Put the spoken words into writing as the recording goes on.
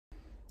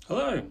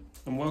Hello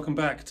and welcome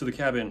back to the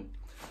cabin.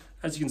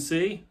 As you can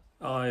see,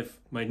 I've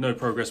made no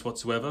progress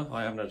whatsoever.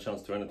 I haven't had a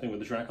chance to do anything with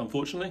the track,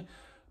 unfortunately,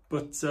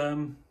 but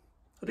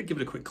I did give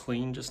it a quick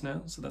clean just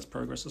now, so that's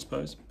progress, I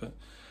suppose. But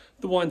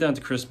the wind down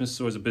to Christmas is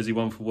always a busy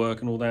one for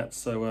work and all that,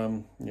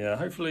 so yeah,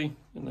 hopefully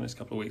in the next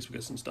couple of weeks we'll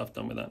get some stuff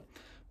done with that.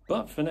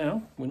 But for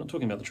now, we're not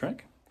talking about the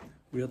track.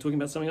 We are talking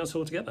about something else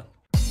altogether.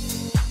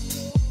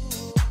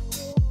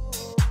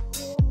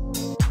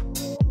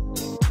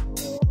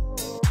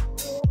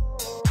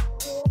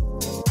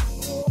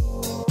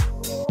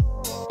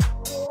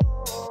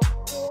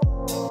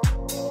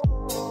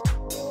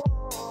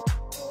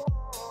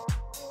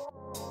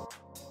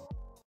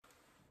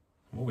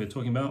 What we're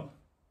talking about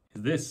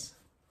is this.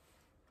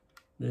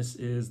 This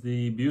is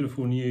the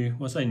beautiful new,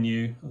 well I say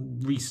new,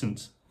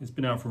 recent, it's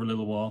been out for a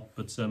little while,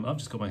 but I've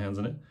just got my hands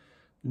on it.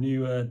 The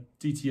new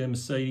DTM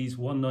Mercedes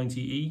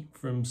 190E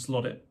from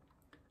Slot.it,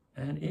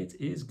 and it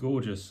is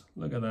gorgeous.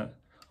 Look at that.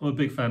 I'm a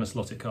big fan of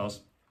Slot.it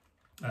cars,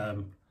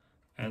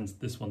 and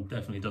this one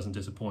definitely doesn't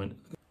disappoint.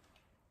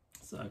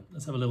 So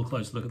let's have a little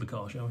closer look at the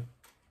car, shall we?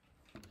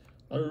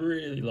 I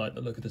really like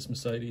the look of this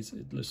Mercedes.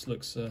 It just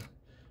looks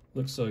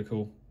so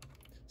cool.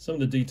 Some of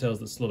the details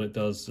that Slot.it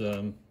does,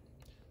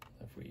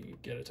 if we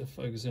get it to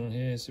focus in on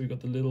here, so we've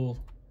got the little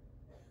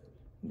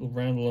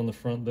roundel on the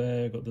front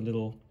there, got the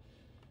little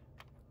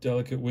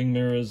delicate wing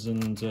mirrors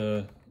and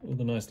all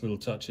the nice little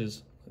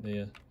touches,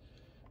 the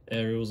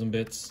aerials and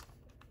bits,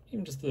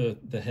 even just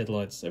the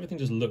headlights. Everything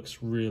just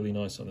looks really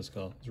nice on this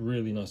car. It's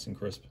really nice and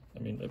crisp. I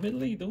mean,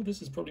 admittedly, though,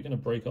 this is probably going to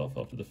break off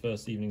after the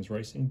first evening's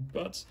racing,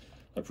 but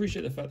I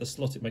appreciate the fact that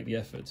Slot.it make the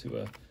effort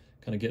to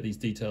kind of get these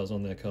details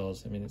on their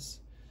cars. I mean, it's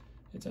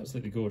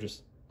absolutely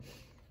gorgeous.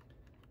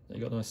 You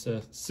got a nice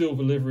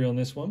silver livery on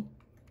this one.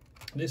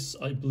 This,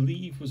 I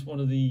believe, was one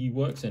of the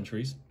works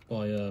entries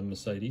by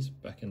Mercedes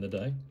back in the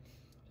day.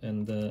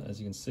 And as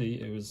you can see,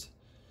 it was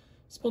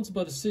sponsored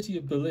by the city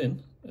of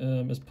Berlin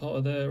as part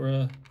of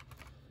their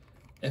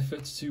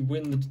effort to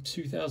win the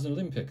 2000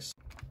 Olympics.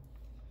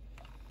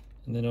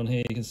 And then on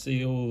here you can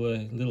see all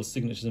the little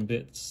signatures and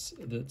bits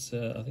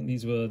that I think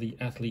these were the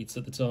athletes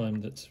at the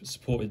time that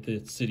supported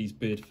the city's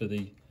bid for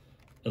the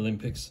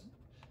Olympics.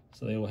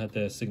 So they all had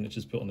their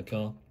signatures put on the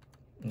car,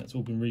 and that's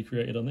all been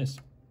recreated on this.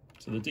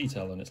 So the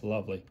detail on it's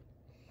lovely.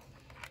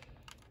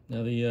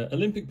 Now the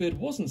Olympic bid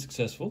wasn't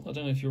successful. I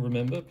don't know if you'll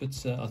remember,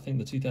 but I think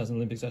the 2000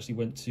 Olympics actually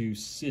went to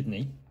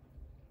Sydney.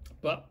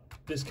 But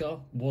this car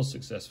was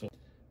successful.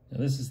 Now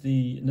this is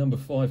the number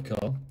 5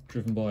 car,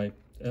 driven by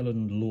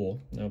Ellen Lohr.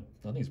 Now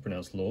I think it's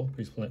pronounced Lohr.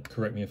 Please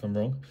correct me if I'm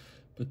wrong.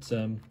 But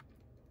they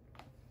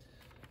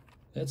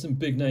had some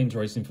big names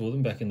racing for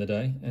them back in the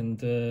day,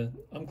 and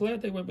I'm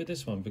glad they went with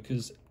this one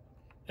because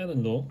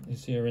Ellen Lohr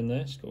is here in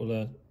there. She's got all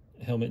her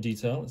helmet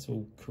detail. It's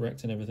all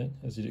correct and everything,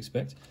 as you'd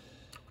expect.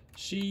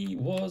 She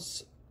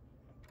was,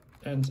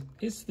 and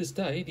is to this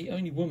day, the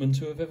only woman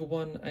to have ever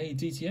won a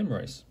DTM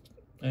race.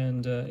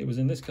 And it was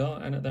in this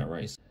car and at that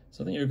race.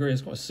 So I think you agree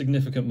it's quite a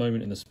significant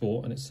moment in the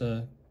sport, and it's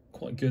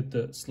quite good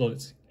that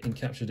Slot.it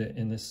encaptured it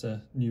in this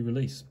new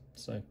release.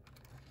 So,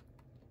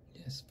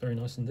 yes, very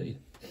nice indeed.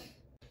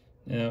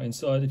 Now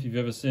inside, if you've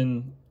ever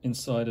seen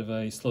inside of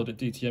a Slot.it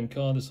DTM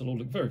car, this will all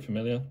look very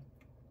familiar.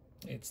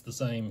 It's the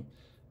same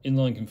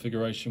inline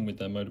configuration with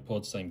their motor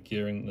pod, same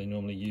gearing that they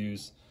normally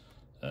use,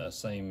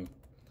 same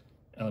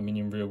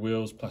aluminium rear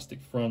wheels,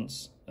 plastic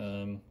fronts.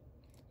 More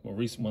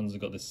recent ones have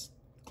got this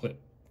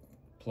clip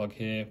plug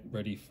here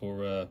ready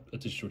for a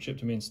digital chip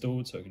to be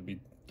installed, so it can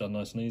be done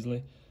nice and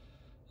easily.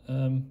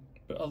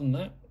 But other than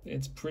that,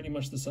 it's pretty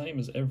much the same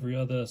as every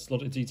other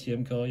Slot.it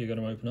DTM car you're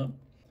going to open up.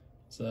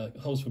 So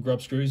holes for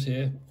grub screws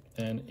here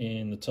and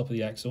in the top of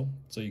the axle,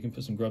 so you can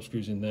put some grub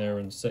screws in there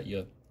and set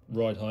your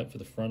ride height for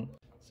the front.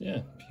 So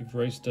yeah, if you've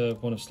raced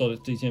one of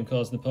Slot.it DTM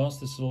cars in the past,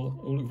 this will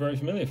all look very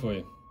familiar for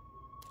you.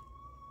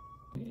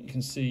 You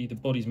can see the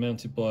body's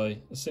mounted by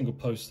a single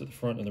post at the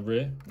front and the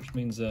rear, which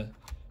means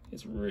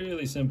it's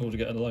really simple to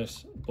get a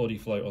nice body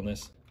float on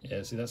this.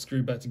 Yeah, see that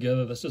screwed back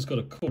together, that's just got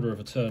a quarter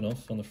of a turn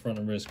off on the front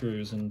and rear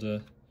screws, and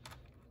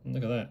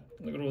look at that.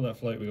 Look at all that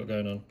float we've got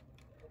going on.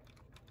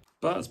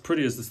 But as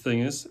pretty as this thing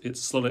is, it's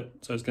Slot.it,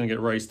 so it's going to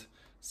get raced.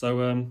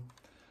 So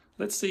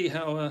let's see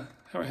how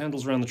it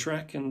handles around the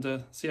track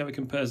and see how it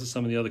compares to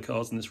some of the other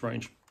cars in this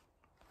range.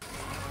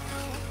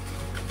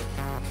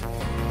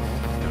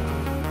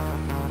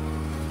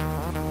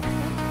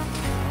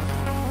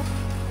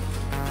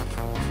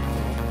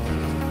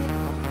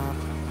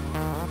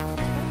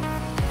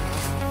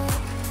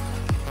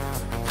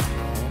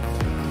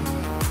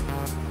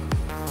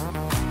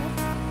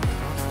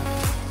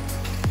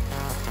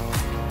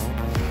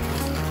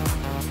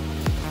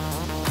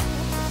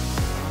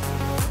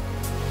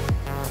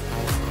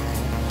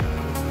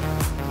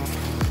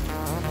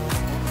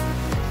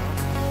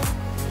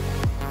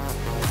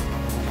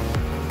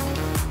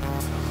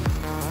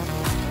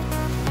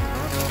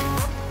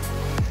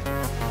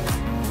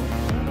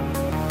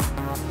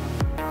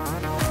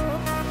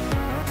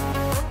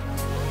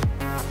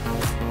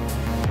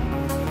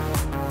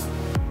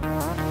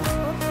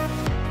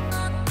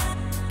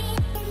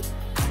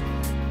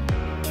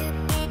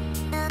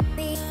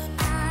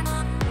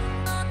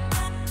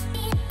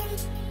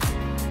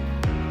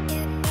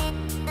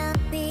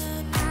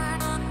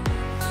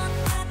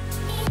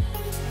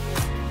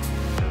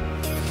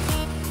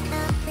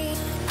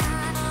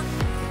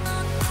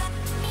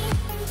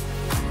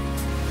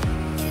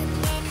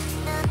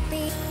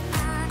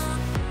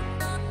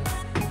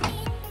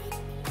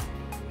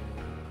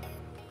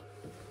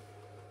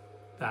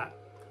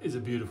 is a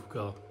beautiful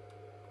car.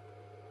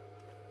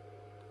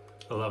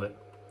 I love it.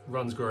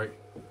 Runs great.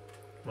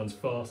 Runs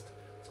fast.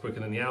 It's quicker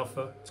than the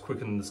Alpha. It's quicker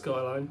than the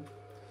Skyline.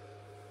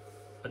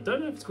 I don't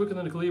know if it's quicker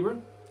than the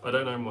Calibra. I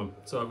don't own one,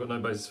 so I've got no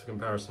basis for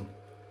comparison.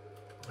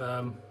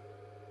 But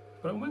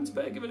I'm willing to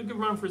bet give it a good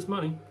run for its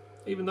money.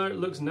 Even though it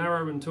looks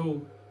narrow and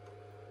tall,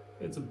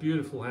 it's a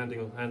beautiful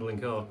handling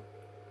car.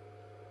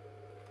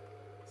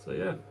 So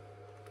yeah,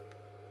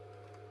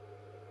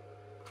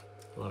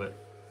 love it.